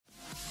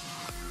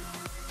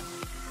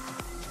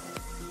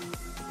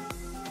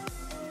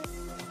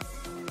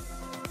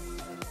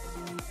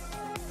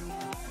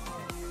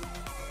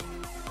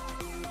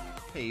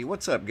Hey,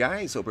 what's up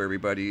guys? Hope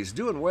everybody's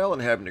doing well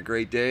and having a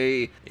great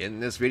day.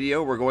 In this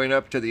video, we're going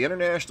up to the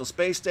International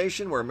Space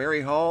Station where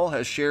Mary Hall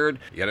has shared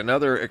yet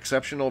another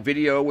exceptional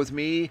video with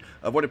me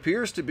of what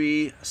appears to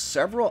be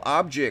several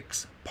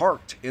objects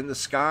parked in the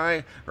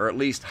sky, or at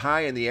least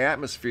high in the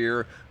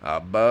atmosphere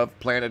above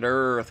planet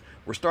Earth.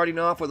 We're starting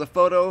off with a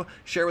photo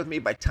shared with me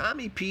by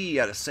Tommy P.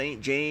 out of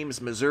St.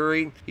 James,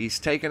 Missouri. He's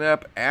taken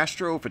up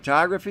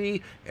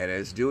astrophotography and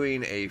is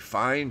doing a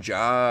fine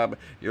job.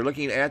 You're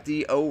looking at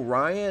the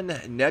Orion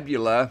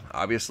Nebula,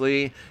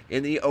 obviously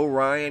in the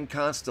Orion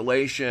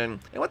constellation.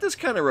 And what this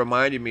kind of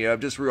reminded me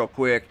of, just real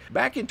quick,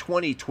 back in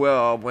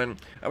 2012 when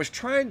I was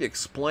trying to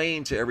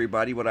explain to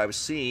everybody what I was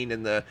seeing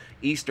in the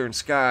eastern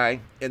sky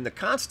in the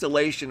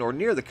constellation, or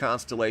near the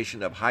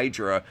constellation of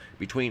Hydra,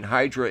 between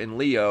Hydra and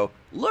Leo,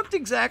 looked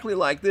exactly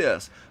like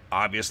this.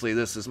 Obviously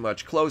this is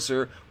much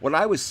closer. What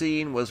I was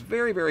seeing was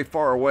very, very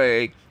far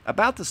away,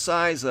 about the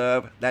size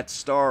of that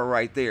star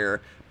right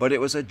there, but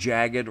it was a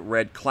jagged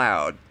red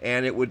cloud,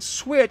 and it would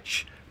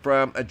switch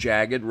from a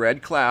jagged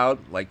red cloud,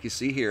 like you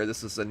see here,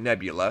 this is a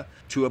nebula,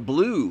 to a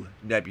blue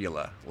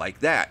nebula, like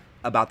that,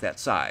 about that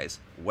size,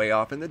 way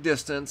off in the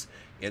distance,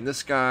 in the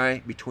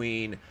sky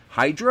between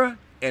Hydra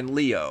and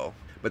Leo.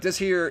 But this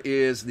here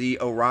is the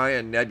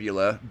Orion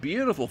Nebula.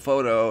 Beautiful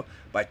photo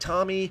by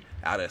Tommy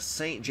out of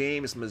St.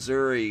 James,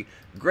 Missouri.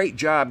 Great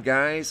job,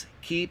 guys.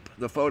 Keep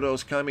the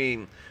photos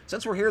coming.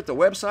 Since we're here at the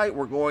website,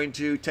 we're going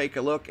to take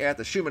a look at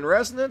the Schumann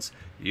resonance.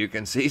 You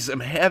can see some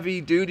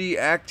heavy-duty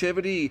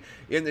activity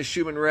in the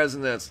Schumann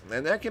resonance,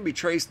 and that can be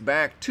traced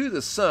back to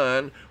the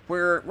sun,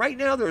 where right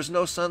now there's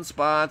no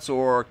sunspots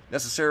or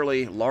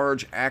necessarily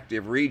large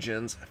active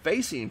regions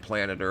facing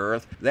planet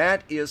Earth.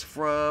 That is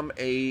from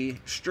a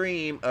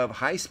stream of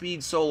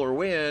high-speed solar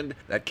wind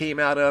that came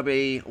out of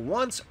a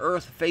once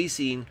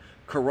Earth-facing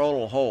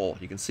coronal hole.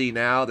 You can see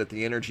now that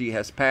the energy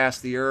has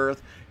passed the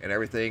Earth and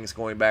everything's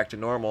going back to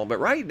normal. But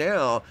right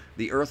now,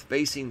 the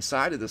Earth-facing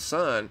side of the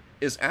sun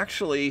is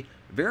actually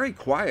very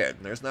quiet.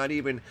 There's not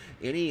even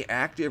any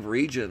active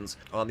regions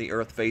on the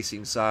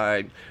Earth-facing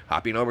side.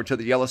 Hopping over to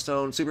the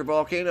Yellowstone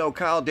supervolcano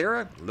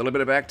caldera, a little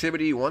bit of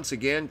activity once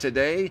again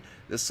today.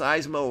 The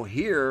seismo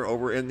here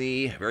over in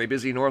the very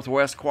busy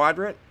northwest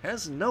quadrant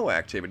has no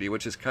activity,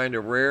 which is kind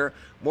of rare.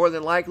 More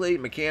than likely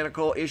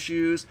mechanical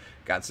issues.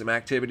 Got some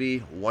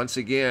activity once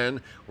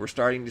again. We're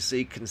starting to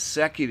see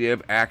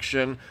consecutive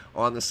action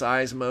on the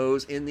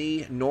seismos in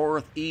the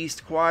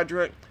northeast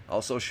quadrant.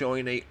 Also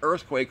showing a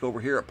earthquake over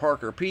here at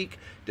Parker Peak.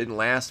 Didn't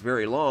last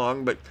very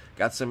long, but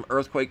got some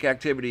earthquake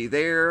activity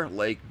there,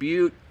 Lake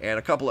Butte, and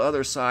a couple of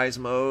other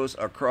seismos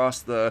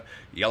across the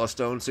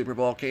Yellowstone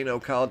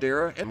supervolcano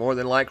caldera. And more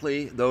than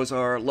likely, those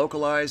are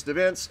localized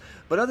events.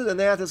 But other than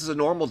that, this is a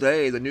normal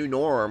day, the new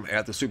norm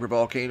at the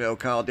supervolcano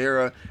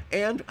caldera.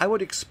 And I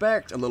would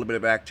expect a little bit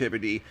of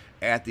activity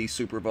at the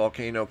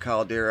supervolcano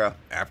caldera.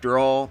 After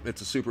all,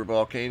 it's a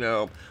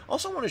supervolcano.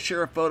 Also want to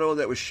share a photo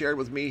that was shared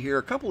with me here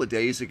a couple of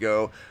days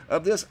ago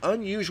of this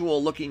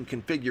unusual looking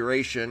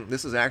configuration.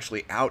 This is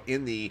actually out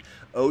in the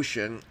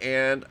ocean,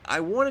 and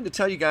I wanted to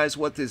tell you guys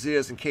what this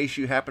is in case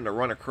you happen to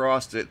run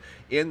across it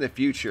in the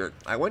future.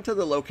 I went to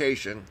the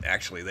location.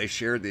 Actually, they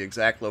shared the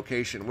exact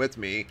location with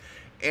me,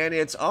 and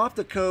it's off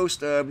the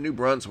coast of New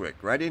Brunswick,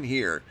 right in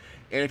here.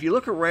 And if you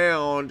look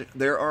around,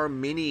 there are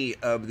many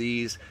of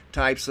these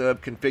types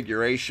of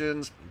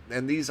configurations.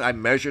 And these, I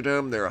measured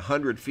them. They're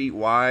 100 feet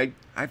wide.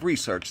 I've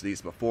researched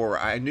these before.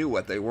 I knew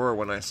what they were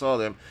when I saw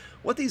them.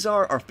 What these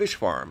are fish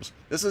farms.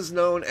 This is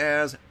known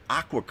as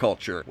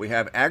aquaculture. We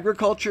have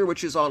agriculture,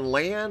 which is on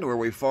land where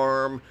we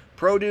farm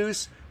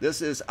produce. This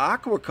is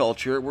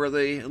aquaculture, where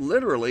they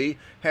literally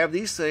have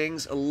these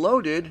things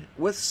loaded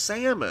with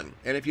salmon.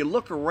 And if you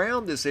look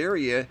around this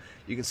area,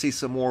 you can see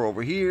some more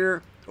over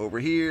here, over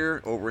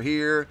here, over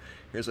here.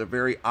 Here's a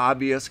very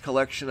obvious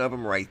collection of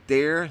them right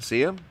there.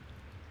 See them?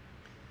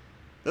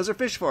 Those are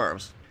fish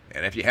farms.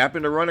 And if you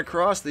happen to run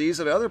across these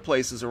at other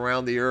places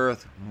around the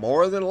Earth,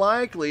 more than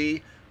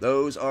likely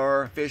those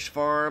are fish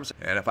farms.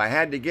 And if I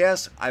had to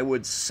guess, I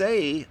would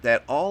say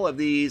that all of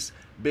these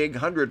big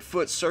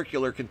 100-foot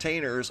circular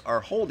containers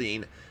are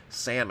holding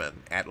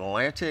salmon,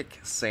 Atlantic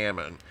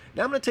salmon.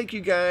 Now I'm going to take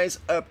you guys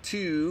up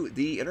to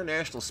the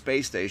International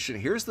Space Station.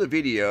 Here's the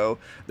video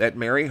that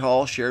Mary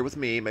Hall shared with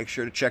me. Make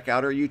sure to check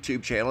out her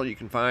YouTube channel. You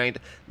can find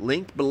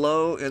link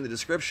below in the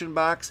description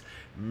box.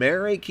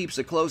 Mary keeps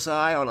a close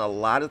eye on a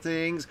lot of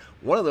things.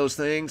 One of those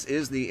things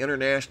is the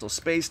International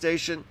Space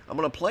Station. I'm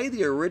going to play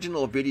the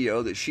original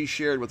video that she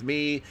shared with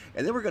me,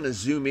 and then we're going to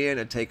zoom in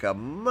and take a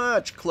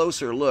much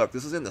closer look.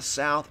 This is in the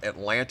South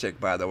Atlantic,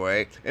 by the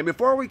way. And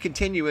before we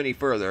continue any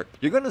further,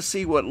 you're going to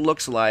see what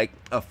looks like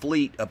a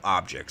fleet of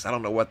objects. I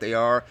don't know what they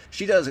are.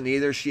 She doesn't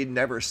either. She had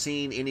never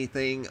seen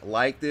anything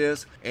like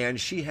this, and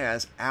she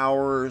has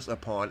hours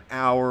upon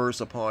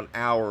hours upon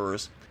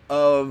hours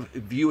of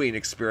viewing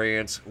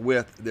experience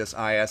with this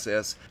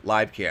ISS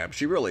live cam.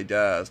 She really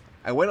does.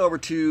 I went over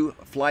to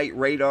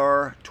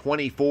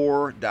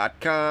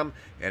flightradar24.com,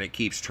 and it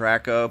keeps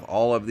track of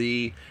all of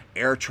the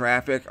air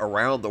traffic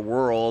around the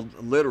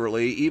world,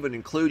 literally, even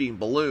including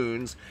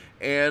balloons.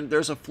 And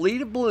there's a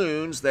fleet of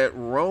balloons that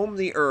roam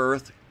the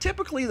Earth.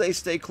 Typically, they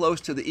stay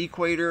close to the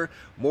equator.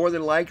 More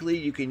than likely,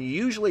 you can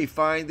usually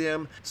find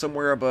them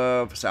somewhere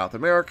above South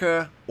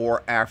America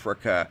or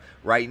Africa.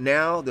 Right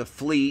now, the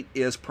fleet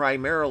is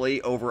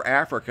primarily over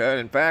Africa. And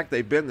in fact,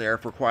 they've been there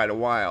for quite a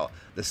while.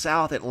 The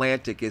South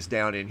Atlantic is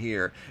down in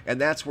here,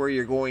 and that's where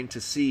you're going to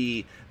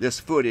see this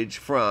footage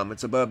from.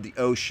 It's above the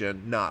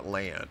ocean, not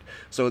land.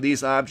 So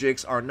these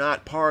objects are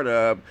not part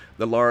of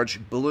the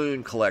large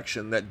balloon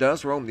collection that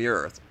does roam the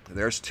Earth.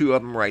 There's two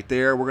of them right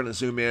there. We're going to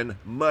zoom in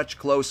much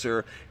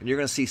closer, and you're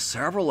going to see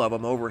several of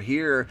them over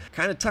here,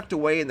 kind of tucked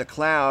away in the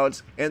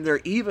clouds, and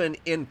they're even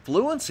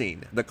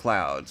influencing the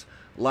clouds,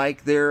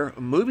 like they're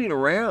moving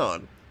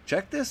around.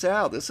 Check this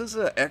out. This is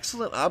an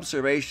excellent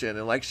observation,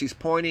 and like she's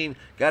pointing,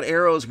 got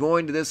arrows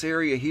going to this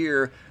area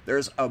here.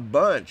 There's a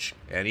bunch,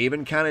 and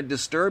even kind of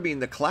disturbing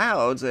the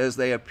clouds as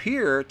they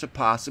appear to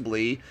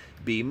possibly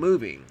be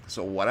moving.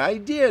 So what I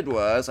did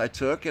was I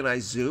took and I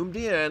zoomed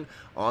in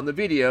on the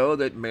video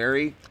that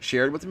Mary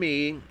shared with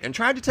me and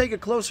tried to take a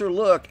closer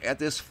look at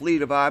this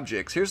fleet of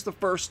objects. Here's the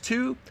first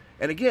two,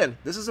 and again,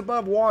 this is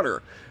above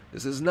water.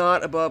 This is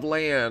not above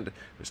land.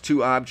 There's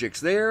two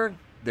objects there.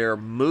 They're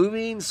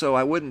moving, so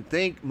I wouldn't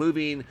think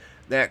moving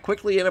that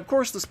quickly. And of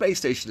course, the space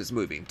station is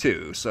moving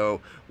too. So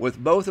with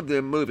both of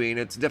them moving,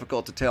 it's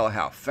difficult to tell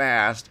how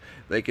fast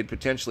they could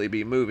potentially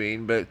be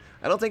moving. But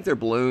I don't think they're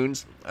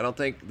balloons. I don't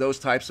think those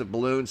types of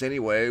balloons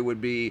anyway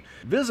would be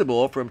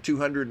visible from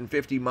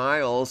 250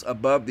 miles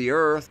above the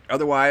Earth.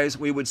 Otherwise,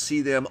 we would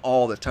see them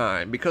all the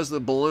time because the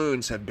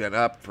balloons have been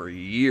up for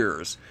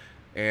years.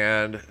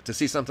 And to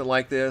see something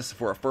like this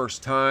for a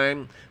first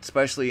time,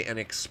 especially an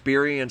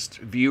experienced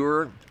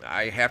viewer,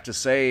 I have to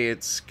say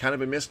it's kind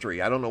of a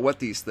mystery. I don't know what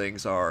these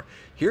things are.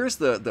 Here's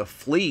the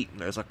fleet.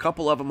 There's a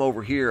couple of them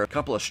over here, a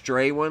couple of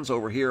stray ones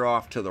over here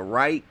off to the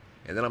right.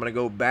 And then I'm going to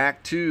go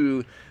back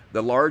to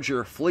the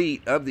larger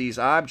fleet of these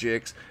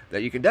objects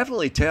that you can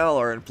definitely tell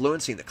are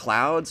influencing the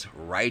clouds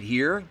right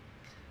here.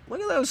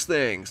 Look at those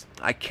things.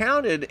 I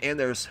counted, and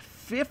there's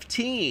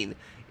 15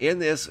 in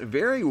this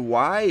very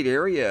wide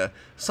area,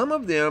 some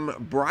of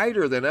them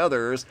brighter than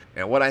others,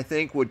 and what I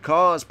think would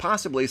cause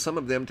possibly some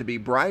of them to be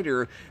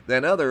brighter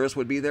than others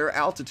would be their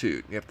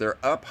altitude. If they're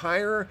up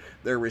higher,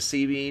 they're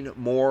receiving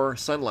more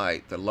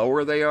sunlight. The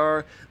lower they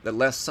are, the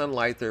less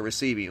sunlight they're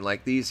receiving,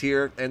 like these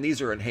here, and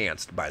these are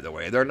enhanced, by the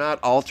way. They're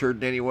not altered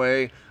in any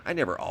way. I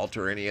never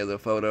alter any of the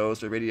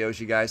photos or videos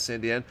you guys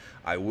send in.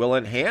 I will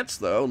enhance,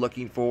 though,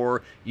 looking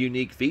for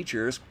unique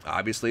features.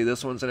 Obviously,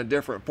 this one's in a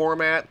different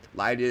format.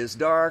 Light is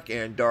dark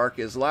and dark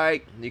is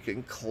light. You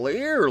can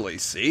clearly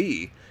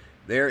see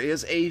there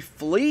is a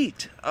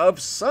fleet of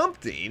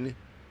something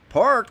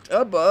parked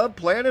above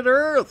planet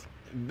Earth,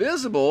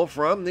 visible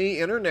from the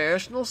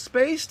International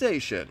Space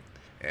Station.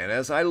 And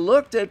as I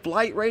looked at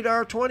Flight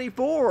Radar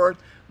 24,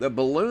 the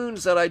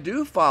balloons that I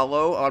do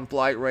follow on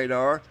Flight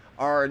Radar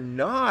are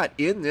not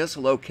in this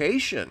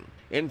location.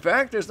 In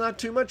fact, there's not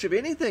too much of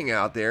anything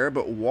out there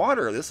but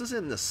water. This is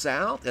in the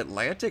South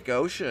Atlantic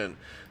Ocean.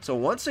 So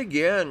once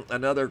again,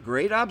 another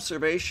great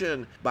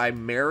observation by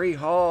Mary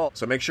Hall.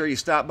 So make sure you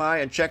stop by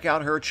and check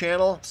out her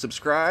channel.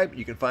 Subscribe.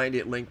 You can find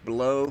it linked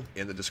below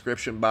in the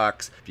description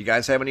box. If you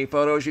guys have any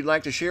photos you'd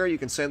like to share, you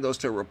can send those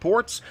to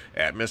reports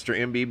at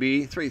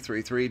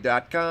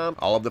MrMBB333.com.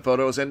 All of the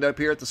photos end up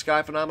here at the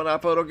Sky Phenomena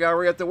Photo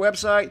Gallery at the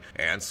website,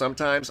 and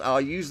sometimes I'll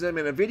use them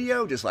in a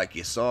video just like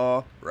you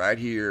saw right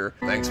here.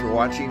 Thanks for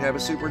watching. Have a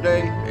super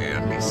day,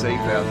 and be safe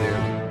out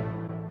there.